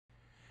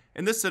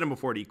In this Cinema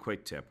 4D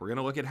quick tip, we're going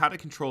to look at how to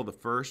control the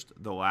first,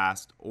 the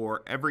last,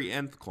 or every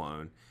nth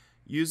clone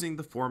using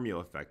the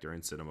formula effector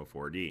in Cinema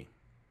 4D.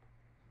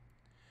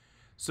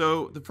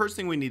 So the first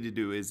thing we need to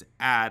do is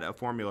add a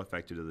formula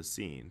effector to the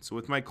scene. So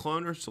with my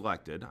cloner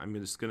selected, I'm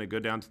just going to go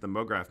down to the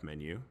MoGraph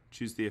menu,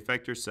 choose the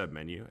Effector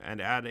submenu, and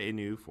add a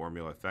new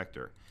formula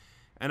effector.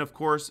 And of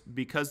course,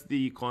 because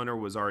the cloner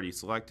was already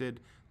selected,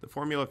 the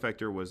formula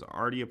effector was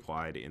already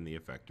applied in the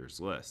effectors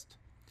list.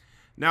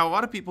 Now, a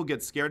lot of people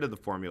get scared of the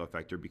formula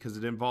effector because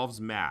it involves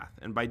math,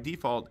 and by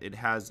default, it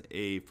has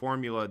a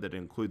formula that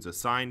includes a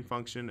sine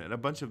function and a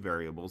bunch of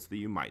variables that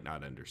you might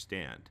not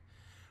understand.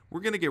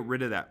 We're going to get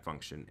rid of that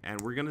function,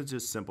 and we're going to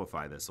just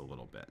simplify this a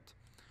little bit.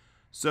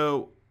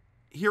 So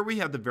here we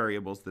have the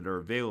variables that are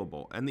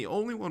available, and the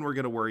only one we're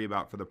going to worry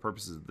about for the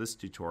purposes of this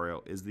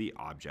tutorial is the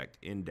object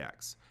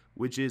index,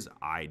 which is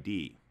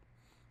ID.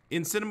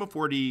 In Cinema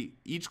 4D,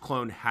 each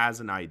clone has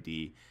an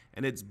ID,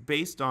 and it's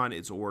based on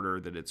its order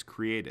that it's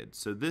created.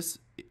 So this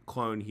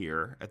clone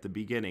here at the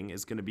beginning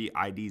is going to be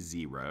ID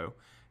 0,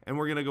 and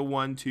we're going to go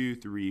 1, 2,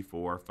 3,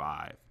 4,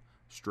 5,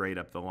 straight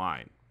up the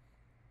line.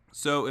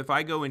 So if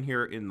I go in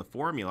here in the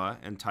formula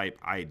and type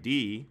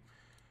ID,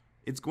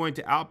 it's going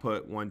to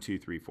output 1, 2,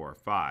 3, 4,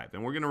 5.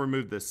 And we're going to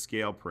remove this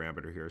scale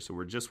parameter here, so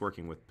we're just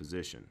working with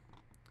position.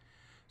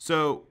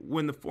 So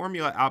when the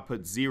formula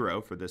outputs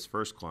 0 for this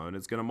first clone,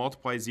 it's going to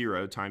multiply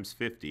 0 times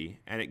 50,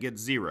 and it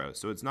gets 0.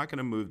 So it's not going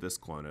to move this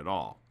clone at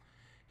all.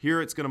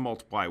 Here it's going to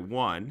multiply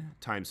 1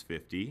 times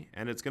 50,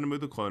 and it's going to move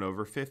the clone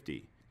over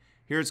 50.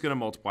 Here it's going to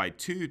multiply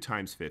 2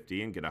 times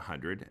 50 and get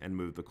 100 and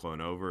move the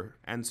clone over,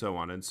 and so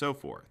on and so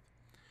forth.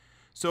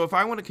 So if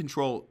I want to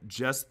control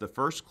just the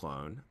first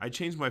clone, I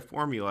change my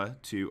formula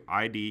to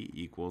ID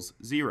equals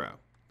 0.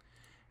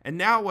 And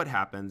now what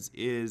happens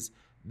is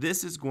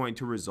this is going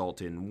to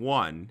result in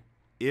 1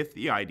 if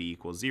the ID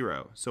equals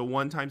 0. So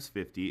 1 times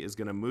 50 is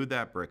going to move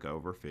that brick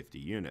over 50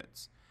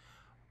 units.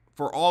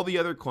 For all the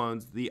other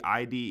clones, the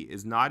ID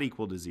is not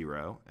equal to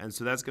 0, and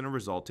so that's going to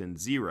result in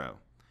 0.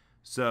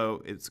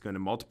 So it's going to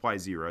multiply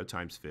 0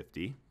 times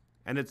 50,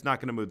 and it's not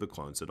going to move the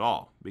clones at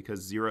all, because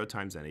 0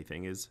 times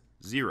anything is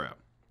 0.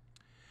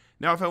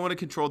 Now, if I want to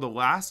control the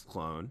last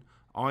clone,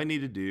 all I need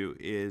to do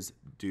is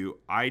do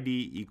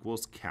ID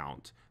equals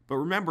count. But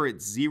remember,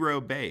 it's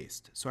 0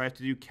 based, so I have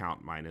to do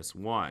count minus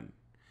 1.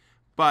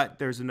 But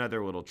there's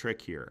another little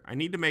trick here. I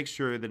need to make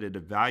sure that it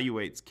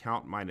evaluates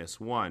count minus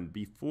 1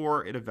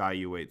 before it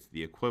evaluates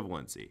the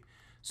equivalency.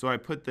 So I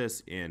put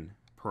this in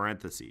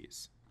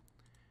parentheses.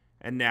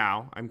 And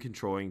now I'm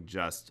controlling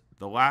just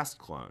the last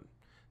clone.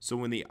 So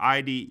when the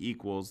ID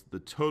equals the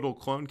total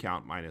clone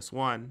count minus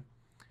 1,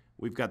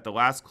 we've got the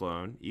last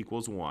clone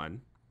equals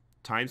 1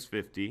 times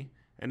 50,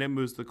 and it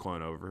moves the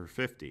clone over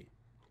 50.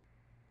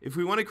 If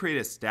we want to create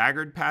a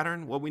staggered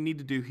pattern, what we need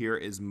to do here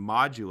is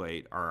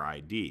modulate our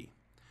ID.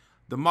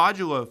 The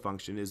modulo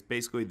function is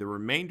basically the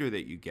remainder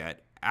that you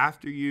get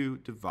after you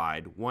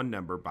divide one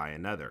number by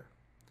another.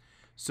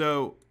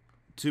 So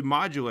to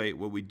modulate,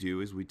 what we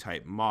do is we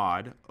type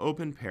mod,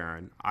 open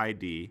paren,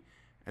 ID,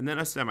 and then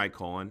a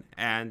semicolon,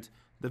 and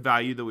the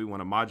value that we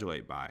want to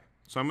modulate by.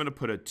 So I'm going to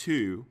put a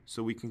 2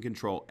 so we can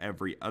control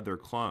every other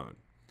clone,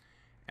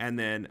 and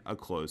then a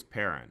close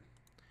paren.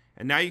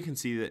 And now you can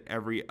see that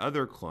every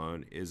other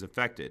clone is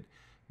affected,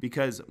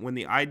 because when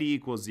the ID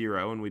equals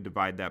 0 and we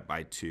divide that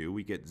by 2,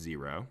 we get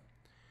 0.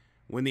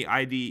 When the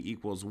ID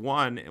equals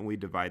 1 and we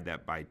divide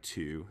that by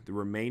 2, the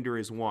remainder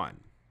is 1.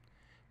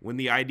 When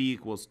the ID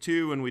equals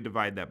 2 and we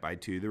divide that by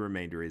 2, the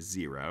remainder is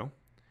 0.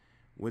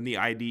 When the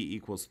ID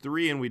equals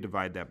 3 and we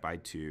divide that by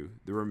 2,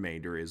 the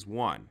remainder is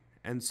 1,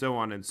 and so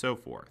on and so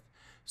forth.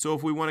 So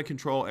if we want to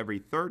control every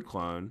third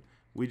clone,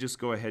 we just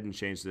go ahead and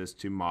change this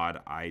to mod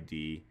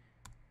ID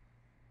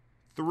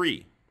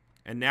 3.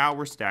 And now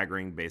we're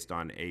staggering based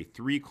on a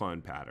 3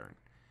 clone pattern.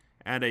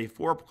 And a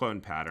 4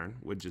 clone pattern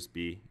would just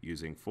be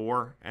using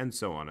 4, and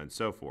so on and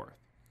so forth.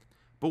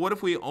 But what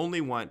if we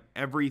only want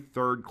every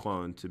third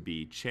clone to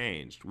be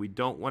changed? We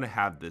don't want to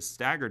have this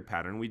staggered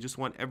pattern. We just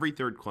want every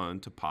third clone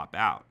to pop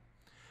out.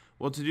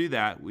 Well, to do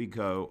that, we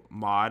go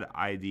mod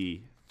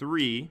ID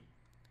 3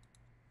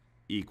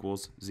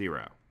 equals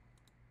 0.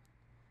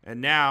 And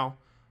now,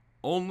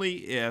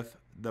 only if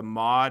the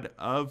mod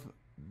of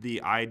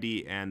the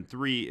ID and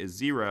 3 is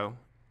 0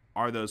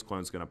 are those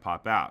clones going to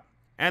pop out.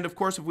 And of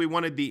course, if we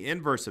wanted the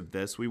inverse of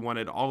this, we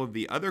wanted all of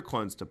the other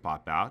clones to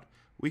pop out,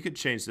 we could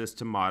change this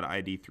to mod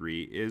ID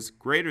 3 is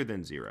greater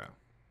than 0.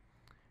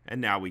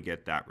 And now we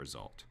get that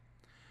result.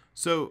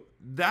 So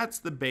that's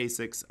the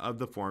basics of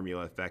the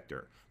formula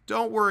effector.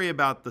 Don't worry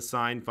about the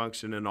sine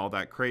function and all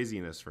that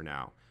craziness for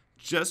now.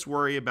 Just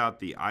worry about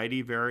the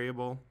ID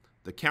variable,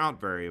 the count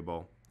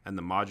variable, and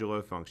the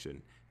modulo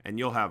function, and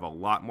you'll have a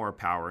lot more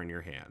power in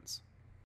your hands.